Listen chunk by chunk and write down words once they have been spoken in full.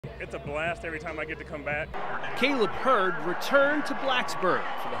It's a blast every time I get to come back. Caleb Hurd returned to Blacksburg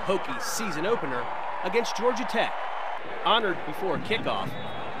for the Hokies season opener against Georgia Tech. Honored before kickoff,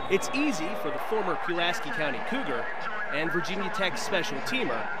 it's easy for the former Pulaski County Cougar and Virginia Tech special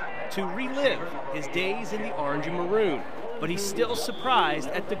teamer to relive his days in the orange and maroon, but he's still surprised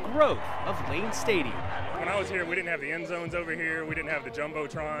at the growth of Lane Stadium. When I was here, we didn't have the end zones over here, we didn't have the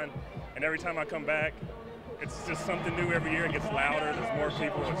Jumbotron, and every time I come back, it's just something new every year. It gets louder, there's more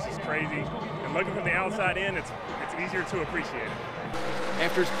people, it's just crazy. And looking from the outside in, it's easier to appreciate it.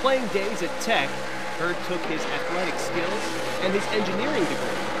 After his playing days at Tech, Hurd took his athletic skills and his engineering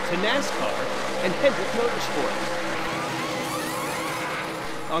degree to NASCAR and Hendrick Motorsports.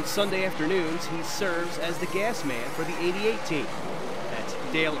 On Sunday afternoons, he serves as the gas man for the 88 team. That's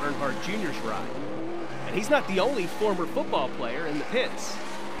Dale Earnhardt Jr.'s ride. And he's not the only former football player in the pits.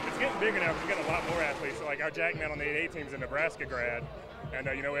 It's getting bigger now because we're getting a lot more athletes. So like our jackman on the 88 team is a Nebraska grad. And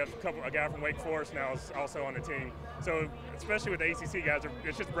we have a guy from Wake Forest now is also on the team. So especially with the ACC guys,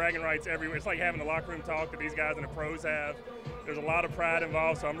 it's just bragging rights everywhere. It's like having a locker room talk that these guys in the pros have. There's a lot of pride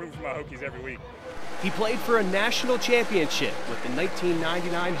involved, so I'm rooting for my Hokies every week. He played for a national championship with the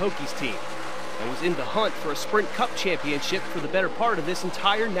 1999 Hokies team and was in the hunt for a Sprint Cup championship for the better part of this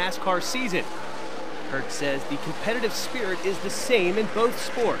entire NASCAR season. Hurd says the competitive spirit is the same in both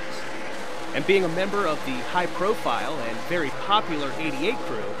sports. And being a member of the high-profile and very popular 88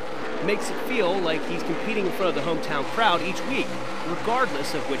 crew makes it feel like he's competing in front of the hometown crowd each week,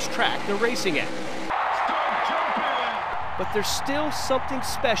 regardless of which track they're racing at. But there's still something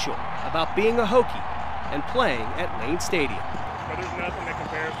special about being a Hokie and playing at Lane Stadium. But there's nothing that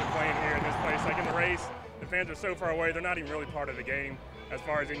compares to playing here in this place. Like in the race, the fans are so far away, they're not even really part of the game as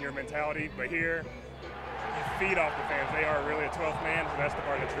far as in your mentality. But here, you feed off the fans. They are really a 12th man, so that's the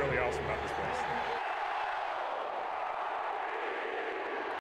part that's really awesome about this place.